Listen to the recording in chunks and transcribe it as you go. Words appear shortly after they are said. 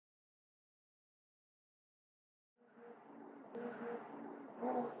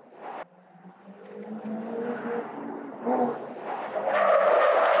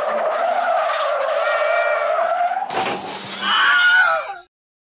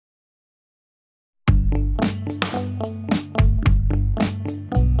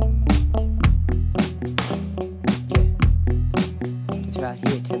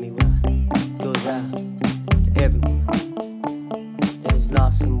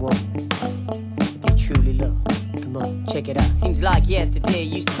someone that they truly love. Come on, check it out. Seems like yesterday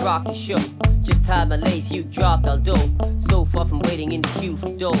used to rock the show. Just tied my lace, you dropped Aldo. So far from waiting in the queue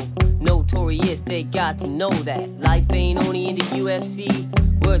for dole. Notorious, they got to know that life ain't only in the UFC.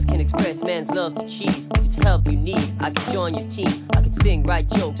 Words can express man's love for cheese. If it's help you need, I could join your team. I could sing, write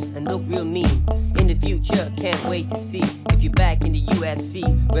jokes, and look real mean. In the future, can't wait to see if you're back in the UFC.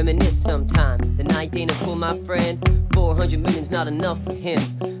 Reminisce sometime. The night Dana pulled my friend. 400 million's not enough for him.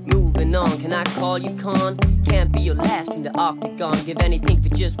 Moving on, can I call you Con? Can't be your last in the Octagon. Give anything for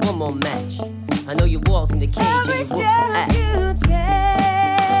just one more match. I know your walls in the cage and your whoops are ass. You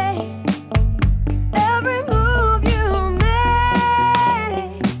take, every move you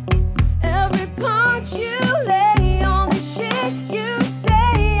make, every punch you lay on the shit you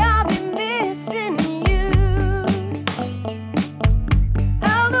say, I've been missing you.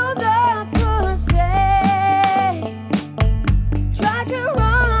 Aldo the puss-ay tried to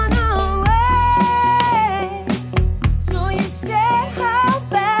run away, so you said how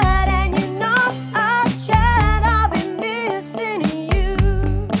bad, and you know I tried, I've been missing you.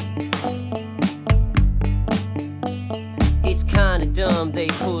 It's kinda dumb they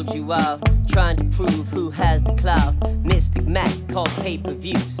pulled you out, trying to prove who has the clout. Mystic Mac calls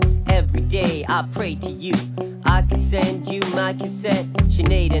pay-per-views. Every day I pray to you. I could send you my cassette.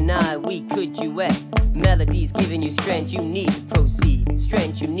 Sinead and I, we could duet. Melodies giving you strength you need to proceed.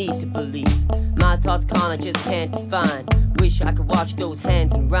 Strength you need to believe. My thoughts Conor just can't define. Wish I could watch those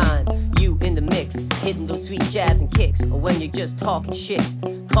hands and rhyme. You in the mix, hitting those sweet jabs and kicks. Or when you're just talking shit.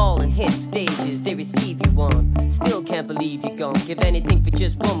 Calling hit stages, they receive you on. Still can't believe you're gone. Give anything for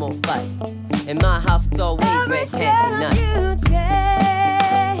just one more fight. In my house it's always Every red step pants night. you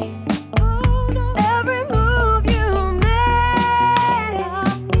take, every move you make,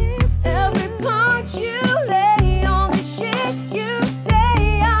 every punch you lay on the shit you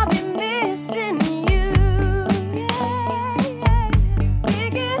say, I've been missing you.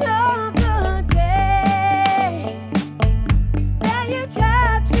 Thinking of the day that you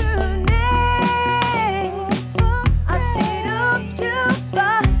tapped your name. I stayed up till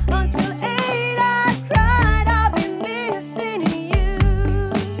 5 until 8. I cried, I've been missing you.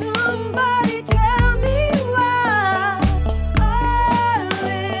 Somebody tell me why.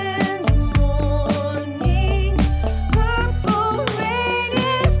 Orange morning, purple rain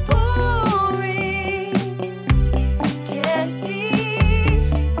is pouring. Can't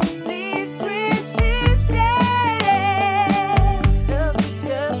leave princes dead. Every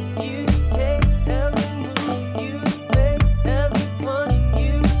step you take, every move you make, every punch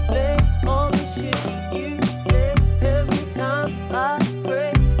you lay, all the shit you say, every time I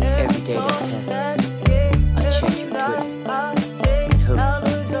pray, Every day that passes, I check your Twitter and hope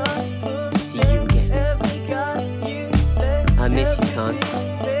to see you again. I miss you, Con.